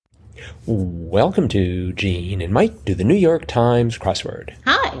Welcome to Gene and Mike do the New York Times crossword.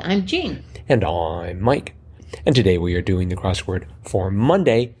 Hi, I'm Jean. And I'm Mike. And today we are doing the crossword for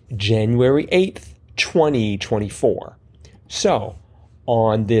Monday, January 8th, 2024. So,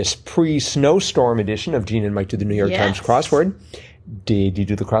 on this pre-snowstorm edition of Gene and Mike do the New York Times crossword, did you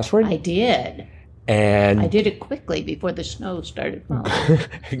do the crossword? I did. And I did it quickly before the snow started falling.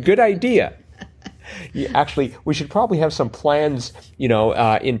 Good idea. Actually, we should probably have some plans,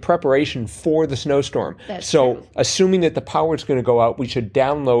 in preparation for the snowstorm. That's so, true. Assuming that the power is going to go out, we should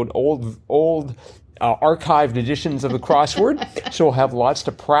download old archived editions of the crossword. So we'll have lots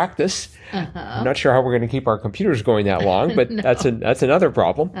to practice. I'm not sure how we're going to keep our computers going that long, but No. that's another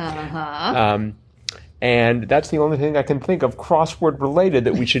problem. And that's the only thing I can think of crossword related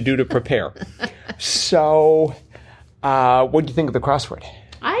that we should do to prepare. So, what do you think of the crossword?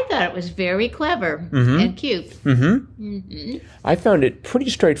 I thought it was very clever and cute. I found it pretty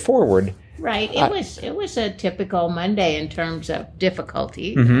straightforward. Right. It was a typical Monday in terms of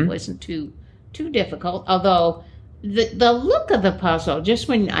difficulty. It wasn't too difficult. Although the look of the puzzle, just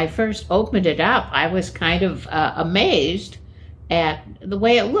when I first opened it up, I was kind of amazed at the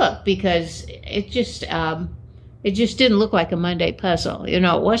way it looked, because it just didn't look like a Monday puzzle. It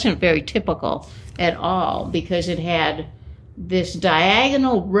wasn't very typical at all, because it had this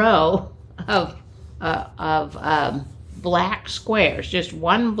diagonal row of black squares, just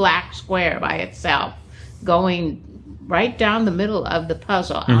one black square by itself, going right down the middle of the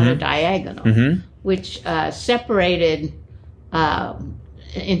puzzle on a diagonal, which separated,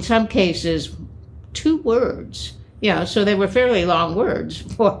 in some cases, two words. So they were fairly long words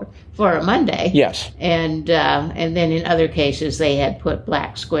for a Monday. Yes. And then in other cases they had put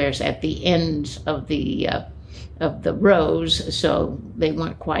black squares at the ends of the rows, so they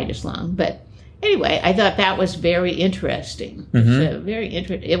weren't quite as long. But anyway, I thought that was very interesting.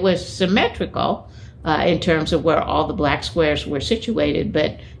 It was symmetrical in terms of where all the black squares were situated,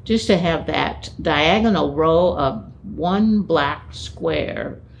 but just to have that diagonal row of one black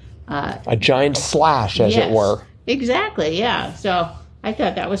square. A giant slash, as it were. Exactly, yeah. So I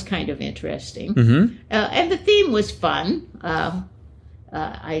thought that was kind of interesting. And the theme was fun,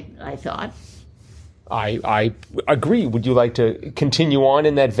 I thought. I agree. Would you like to continue on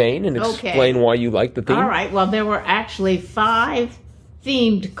in that vein and explain why you like the theme? All right. Well, there were actually 5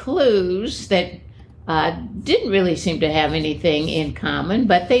 themed clues that didn't really seem to have anything in common,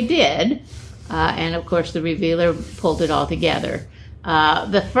 but they did. And, of course, the revealer pulled it all together.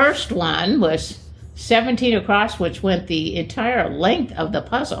 The first one was 17 across, which went the entire length of the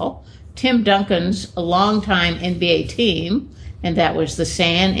puzzle. Tim Duncan's longtime NBA team, and that was the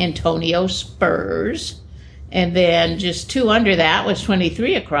San Antonio Spurs. And then just 2 under that was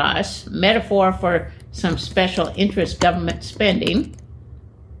 23 across, metaphor for some special interest government spending.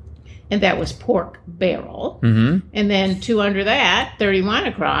 And that was pork barrel. And then 2 under that, 31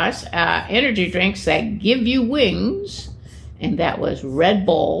 across, energy drinks that give you wings. And that was Red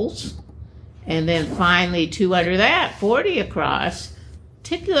Bulls. And then finally 2 under that, 40 across,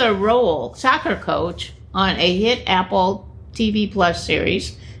 titular role, soccer coach on a hit Apple TV Plus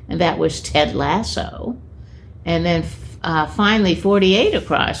series, and that was Ted Lasso. And then finally 48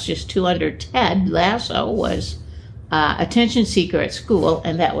 across, just 2 under Ted Lasso, was attention seeker at school,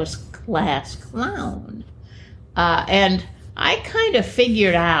 and that was class clown. And I kind of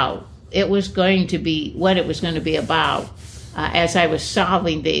figured out what it was going to be about as I was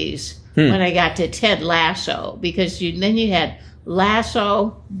solving these when I got to Ted Lasso, because then you had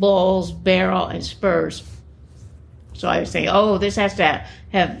Lasso, Bulls, Barrel, and Spurs. So I was saying, this has to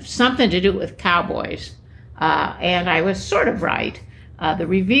have something to do with cowboys. And I was sort of right. The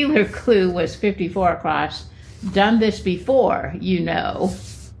revealer clue was 54 across. Done this before,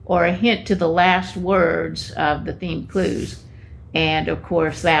 or a hint to the last words of the theme clues. And, of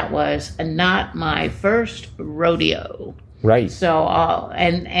course, that was not my first rodeo. Right. So,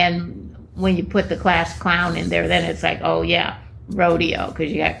 and when you put the class clown in there, then it's like, rodeo,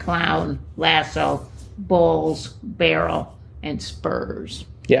 because you got clown, lasso, bulls, barrel, and spurs.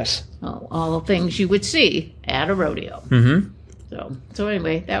 Yes. All the things you would see at a rodeo. So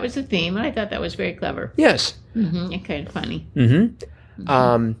anyway, that was the theme, and I thought that was very clever. Yes. And kind of funny.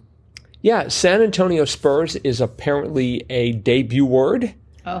 San Antonio Spurs is apparently a debut word.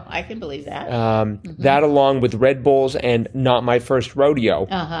 Oh, I can believe that. That, along with Red Bulls and Not My First Rodeo,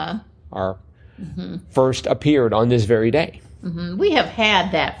 are first appeared on this very day. We have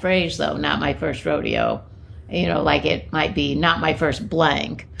had that phrase, though, not my first rodeo. Like it might be not my first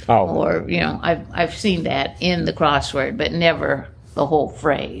blank. Or, I've seen that in the crossword, but never the whole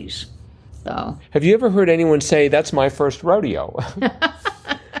phrase. So. Have you ever heard anyone say, "That's my first rodeo"?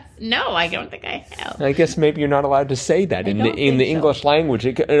 No, I don't think I have. I guess maybe you're not allowed to say that in the English language.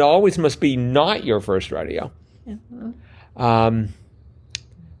 It always must be not your first rodeo.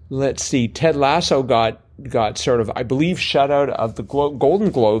 Let's see. Ted Lasso got sort of, I believe, shut out of the Golden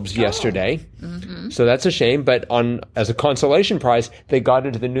Globes yesterday. So that's a shame. But as a consolation prize, they got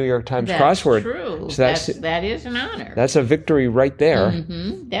into the New York Times crossword. True. So that is an honor. That's a victory right there.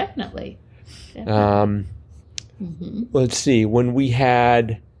 Definitely. Let's see. When we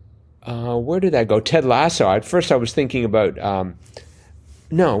had, where did that go? Ted Lasso. At first I was thinking about,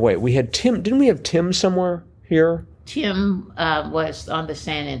 no, wait, we had Tim. Didn't we have Tim somewhere here? Tim was on the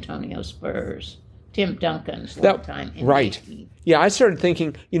San Antonio Spurs. Tim Duncan's time. Right. Yeah, I started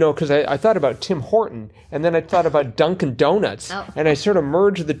thinking, because I thought about Tim Horton, and then I thought about Dunkin' Donuts, and I sort of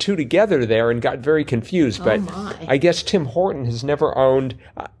merged the two together there and got very confused. But I guess Tim Horton has never owned,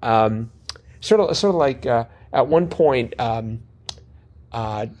 sort of like at one point,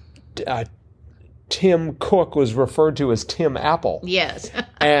 Tim Cook was referred to as Tim Apple. Yes.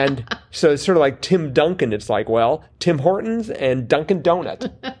 And so it's sort of like Tim Duncan. It's like, well, Tim Hortons and Dunkin' Donut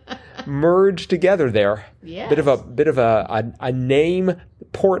merged together there. Yes. Bit of a name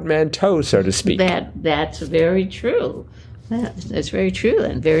portmanteau, so to speak. That's very true. That's very true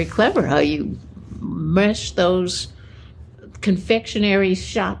and very clever how you mesh those confectionery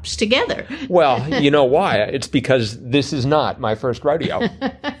shops together. Well, you know why? It's because this is not my first rodeo.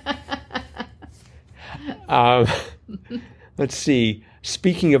 Let's see.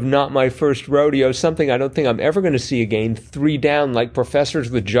 Speaking of not my first rodeo, something I don't think I'm ever going to see again, 3 down like professors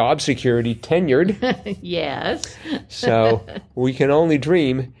with job security tenured. Yes. So we can only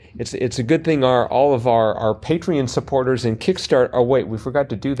dream. It's a good thing all of our Patreon supporters and Kickstarter. Oh, wait, we forgot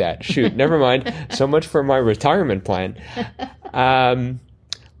to do that. Shoot, never mind. So much for my retirement plan.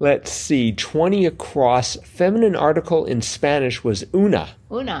 Let's see. 20 across. Feminine article in Spanish was una.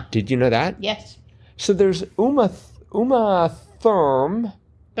 Una. Did you know that? Yes. So there's Uma Thurman.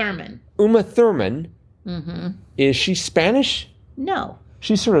 Uma Thurman. Is she Spanish? No.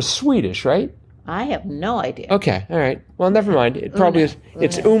 She's sort of Swedish, right? I have no idea. Okay, all right. Well, never mind. It probably is.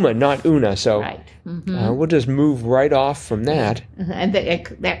 It's Uma, not Una. So right. We'll just move right off from that. And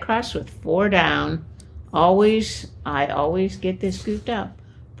that cross with 4 down, I always get this goofed up.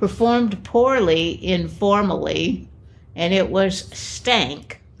 Performed poorly informally, and it was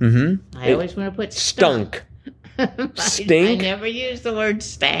stank. I always want to put stunk. Stink? I never use the word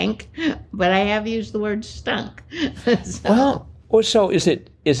stank, but I have used the word stunk. Well, so is it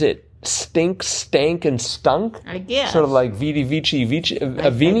stink, stank, and stunk? I guess. Sort of like vidi vici vici,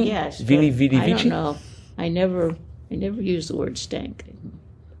 vini? Yes. Vini vidi vici? I don't know. I never use the word stank.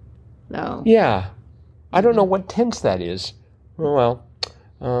 No. Yeah. I don't know what tense that is. Well,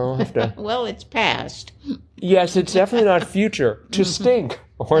 I'll have to... Well, it's past. Yes, it's definitely not future. To stink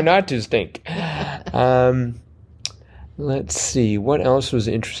or not to stink. Let's see. What else was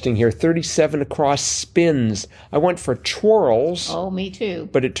interesting here? 37 across spins. I went for twirls. Oh, me too.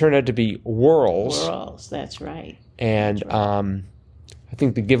 But it turned out to be whirls. Whirls, that's right. And that's right. I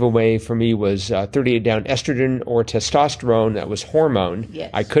think the giveaway for me was 38 down estrogen or testosterone. That was hormone. Yes.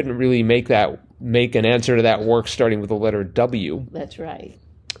 I couldn't really make an answer to that work starting with the letter W. That's right.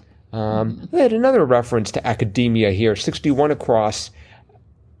 I had another reference to academia here. 61 across.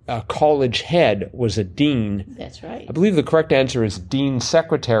 College head was a dean. That's right. I believe the correct answer is dean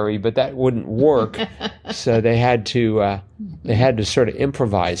secretary, but that wouldn't work. So they had to sort of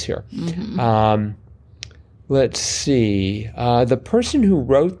improvise here. Let's see. The person who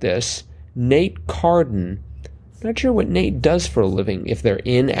wrote this, Nate Carden. Not sure what Nate does for a living. If they're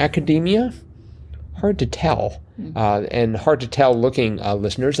in academia, hard to tell. And hard to tell looking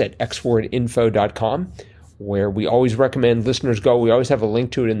listeners at xwordinfo.com. where we always recommend listeners go. We always have a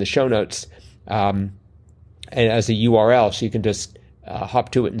link to it in the show notes and as a URL, so you can just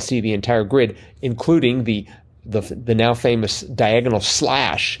hop to it and see the entire grid, including the now famous diagonal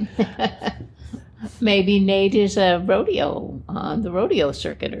slash. Maybe Nate is a rodeo on the rodeo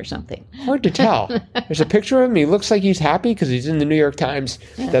circuit or something. Hard to tell. There's a picture of him. He looks like he's happy because he's in the New York Times.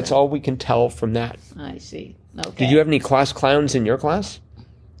 That's all we can tell from that. I see. Okay. Did you have any class clowns in your class?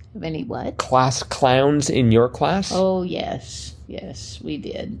 Have any what? Class clowns in your class? Oh, yes. Yes, we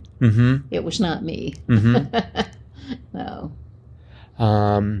did. It was not me. No.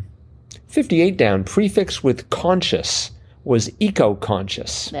 58 down, prefix with conscious was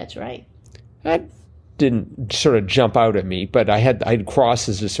eco-conscious. That's right. That didn't sort of jump out at me, but I had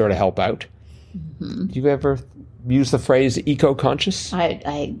crosses to sort of help out. Do you ever use the phrase eco-conscious?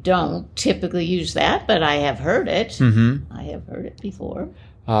 I don't typically use that, but I have heard it. I have heard it before.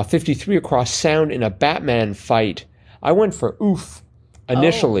 53 across sound in a Batman fight. I went for oof.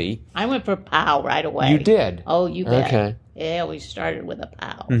 initially. I went for pow right away. You did? Oh, you bet. Okay. Yeah, we started with a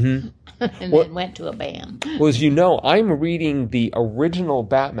pow. Mm-hmm. And then went to a bam. Well, as you know, I'm reading the original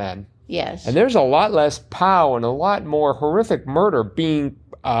Batman. Yes. And there's a lot less pow and a lot more horrific murder being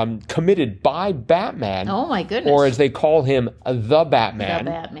committed by Batman. Oh, my goodness. Or as they call him, the Batman.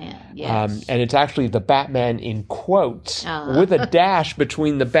 The Batman, yes. And it's actually the Batman in quotes with a dash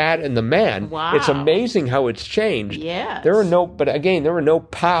between the bat and the man. Wow. It's amazing how it's changed. Yes. There were no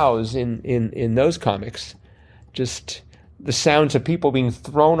pows in those comics. Just the sounds of people being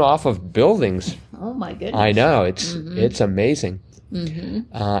thrown off of buildings. Oh, my goodness. I know. It's amazing. Mm-hmm.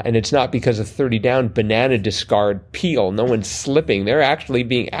 And it's not because of 30 down banana discard peel. No one's slipping. They're actually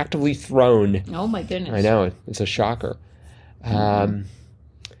being actively thrown. Oh, my goodness. I know. It's a shocker.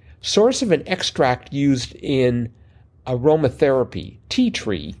 Source of an extract used in aromatherapy, tea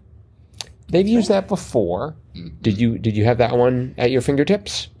tree. They've used that before. Did you have that one at your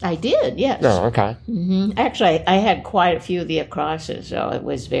fingertips? I did, yes. Oh, okay. Mm-hmm. Actually, I had quite a few of the acrosses, so it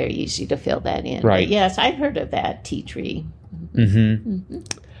was very easy to fill that in. Right. But yes, I've heard of that tea tree. Mm-hmm.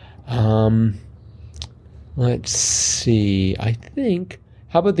 Mm-hmm. Let's see. I think.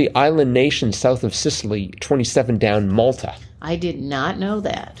 How about the island nation south of Sicily, 27 down, Malta? I did not know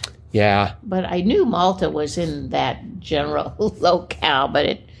that. Yeah. But I knew Malta was in that general locale, but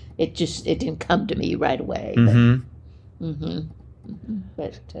it didn't come to me right away.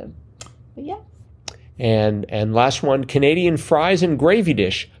 But yeah. And last one, Canadian fries and gravy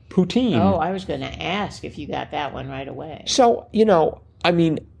dish, poutine. Oh, I was going to ask if you got that one right away. So, I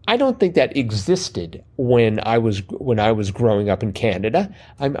mean, I don't think that existed when I was growing up in Canada.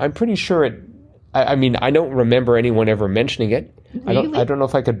 I'm pretty sure it. I mean, I don't remember anyone ever mentioning it. Really? I don't know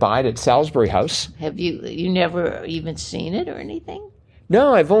if I could buy it at Salisbury House. Have you never even seen it or anything?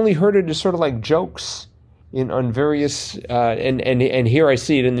 No, I've only heard it as sort of like jokes on various and here I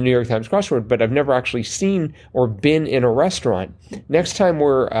see it in the New York Times crossword, but I've never actually seen or been in a restaurant. Next time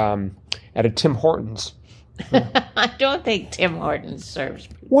we're at a Tim Hortons. I don't think Tim Hortons serves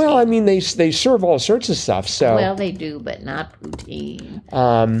poutine. Well, I mean, they serve all sorts of stuff. So well, they do, but not poutine.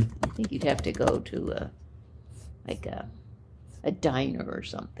 I think you'd have to go to a diner or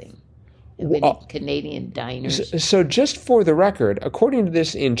something. Canadian diners. So just for the record, according to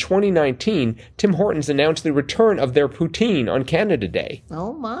this, in 2019, Tim Hortons announced the return of their poutine on Canada Day.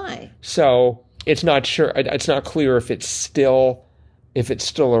 Oh my! So it's not sure. It's not clear if it's still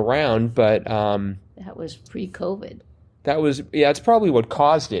around, but that was pre-COVID. That's probably what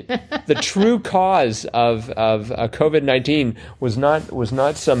caused it. The true cause of COVID-19 was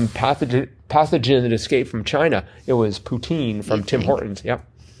not some pathogen that escaped from China. It was poutine from Tim Hortons. Yep.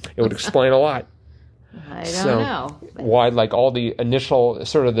 It would explain a lot. I don't know. Why, like all the initial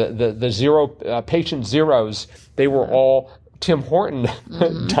sort of the zero patient zeros, they were all Tim Horton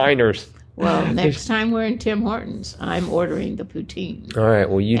diners. Well, next time we're in Tim Hortons, I'm ordering the poutine. All right.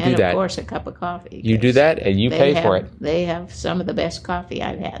 Well, you do that. And, of course, a cup of coffee. You do that, and you pay for it. They have some of the best coffee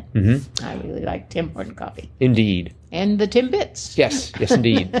I've had. Mm-hmm. I really like Tim Horton coffee. Indeed. And the Timbits. Yes,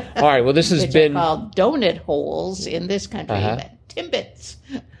 indeed. All right. Well, this has been called donut holes in this country. But Timbits.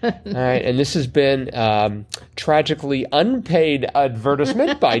 All right, and this has been tragically unpaid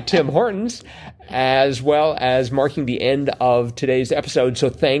advertisement by Tim Hortons, as well as marking the end of today's episode. So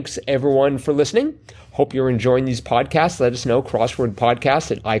thanks, everyone, for listening. Hope you're enjoying these podcasts. Let us know,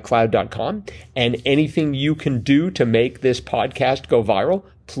 crosswordpodcast at iCloud.com. And anything you can do to make this podcast go viral,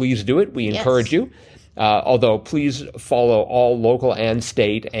 please do it. We encourage you. Although, please follow all local and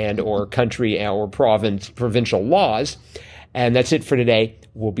state and or country or provincial laws. And that's it for today.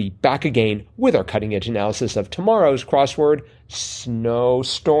 We'll be back again with our cutting-edge analysis of tomorrow's crossword,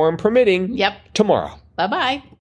 snowstorm permitting. Yep. Tomorrow. Bye-bye.